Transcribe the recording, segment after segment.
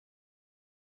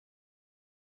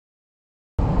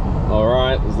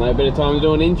Alright, there's no better time to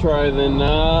do an intro than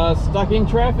stuck in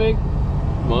traffic.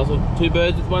 Might as well 2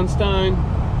 birds with 1 stone.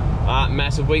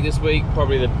 Massive week this week,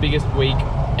 probably the biggest week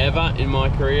ever in my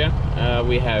career.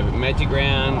 We have Magic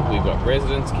Round, we've got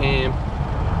Residents Camp.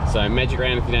 So Magic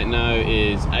Round, if you don't know,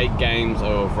 is 8 games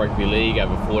of rugby league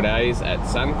over 4 days at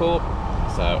Suncorp.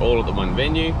 So all at the one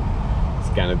venue. It's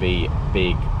going to be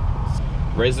big.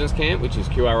 Residents Camp, which is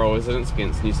QRL Residents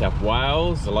against New South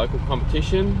Wales, the local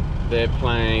competition.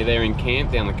 They're in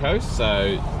camp down the coast,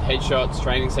 so headshots,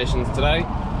 training sessions today.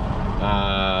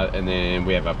 And then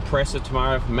we have a presser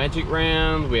tomorrow for Magic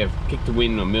Round. We have Kick to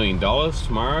Win $1 million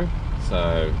tomorrow,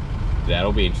 so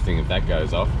that'll be interesting if that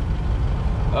goes off.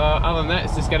 Other than that,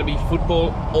 it's just going to be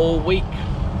football all week.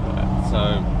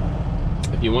 So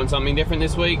if you want something different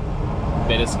this week,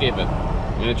 better skip it.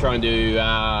 I'm going to try and do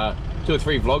 2 or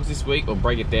 3 vlogs this week, or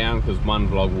break it down, because 1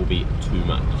 vlog will be too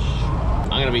much.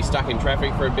 I'm going to be stuck in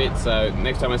traffic for a bit, so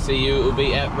next time I see you, it will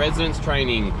be at Residents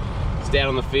Training. It's down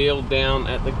on the field, down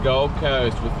at the Gold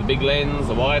Coast, with the big lens,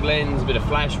 the wide lens, a bit of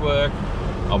flash work.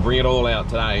 I'll bring it all out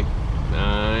today,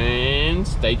 and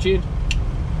stay tuned.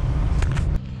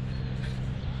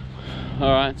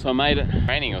 Alright, so I made it.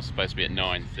 Training was supposed to be at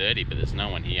 9:30, but there's no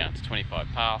one here. It's 25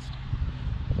 past.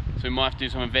 So we might have to do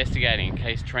some investigating in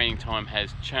case training time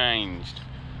has changed.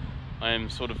 I am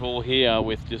sort of all here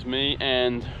with just me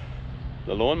and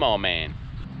the lawnmower man.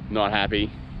 Not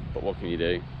happy, but what can you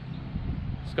do?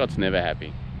 Scott's never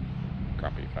happy.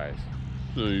 Grumpy face.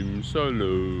 I'm so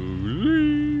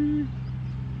lonely.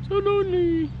 So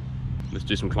lonely. Let's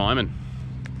do some climbing.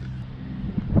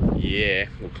 Yeah,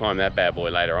 we'll climb that bad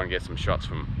boy later on, get some shots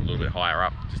from a little bit higher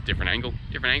up. Just different angle,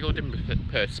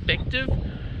 different perspective.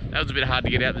 That was a bit hard to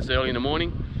get out this early in the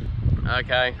morning.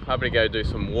 Okay, I'm gonna go do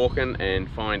some walking and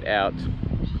find out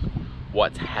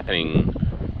what's happening.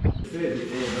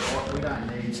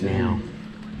 It's now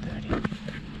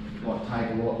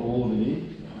 30.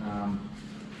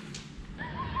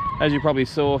 As you probably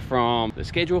saw from the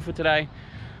schedule for today,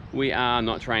 we are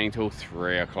not training till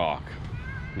 3 o'clock.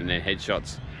 And then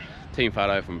headshots, team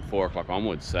photo from 4 o'clock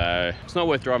onwards. So it's not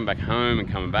worth driving back home and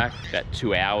coming back, about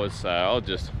 2 hours. So I'll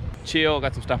just chill,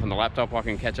 got some stuff on the laptop I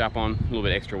can catch up on, a little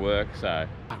bit extra work. So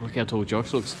look how tall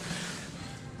Josh looks.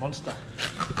 Monster.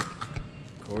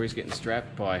 Corey's getting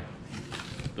strapped by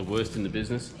the worst in the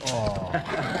business. Oh,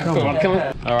 come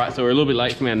on. All right, so we're a little bit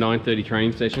late from our 9:30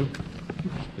 training session.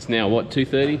 It's now what,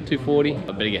 2:30, 2:40?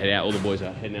 I better get out. All the boys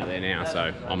are heading out there now,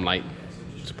 so I'm late,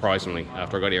 surprisingly,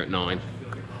 after I got here at 9.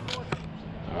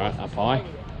 All right, up high,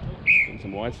 getting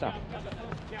some wide stuff.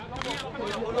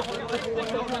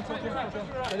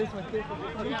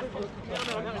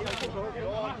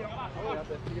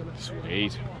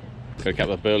 Sweet. Got a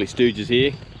couple of burly stooges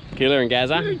here, Killer and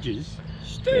Gaza. Stooges?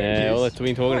 Stooges? Yeah, all that's what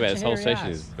we've been talking about this whole session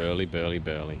is burly, burly,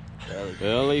 burly.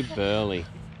 Burly, burly.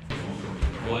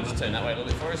 Well, just turn that way a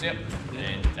little bit for us, yep.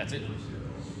 And that's it.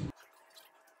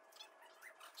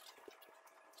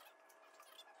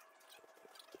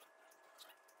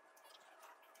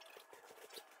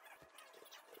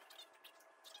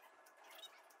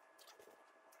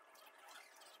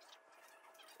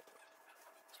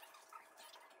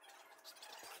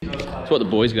 That's what the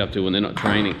boys get up to when they're not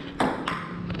training.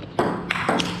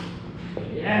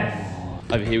 Yes!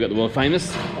 Over here we've got the world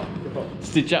famous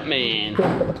Stitch Up Man,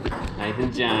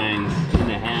 Nathan Jones, in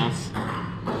the house.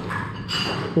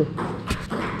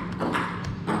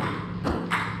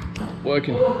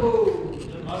 Working.